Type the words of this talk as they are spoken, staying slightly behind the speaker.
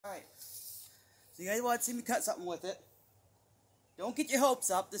So you guys want to see me cut something with it. Don't get your hopes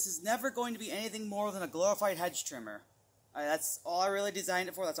up. This is never going to be anything more than a glorified hedge trimmer. That's all I really designed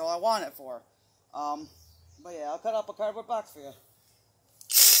it for. That's all I want it for. But yeah, I'll cut up a cardboard box for you.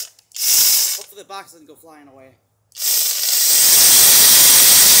 Hopefully the box doesn't go flying away.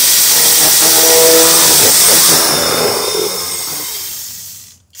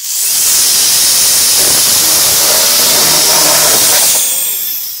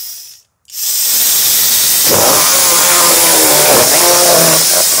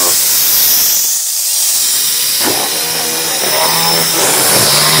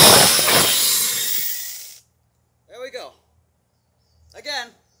 There we go. Again,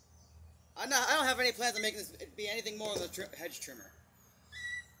 I don't have any plans on making this be anything more than a hedge trimmer.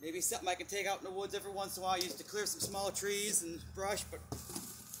 Maybe something I can take out in the woods every once in a while, use to clear some smaller trees and brush, but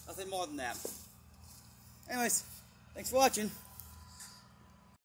nothing more than that. Anyways, thanks for watching.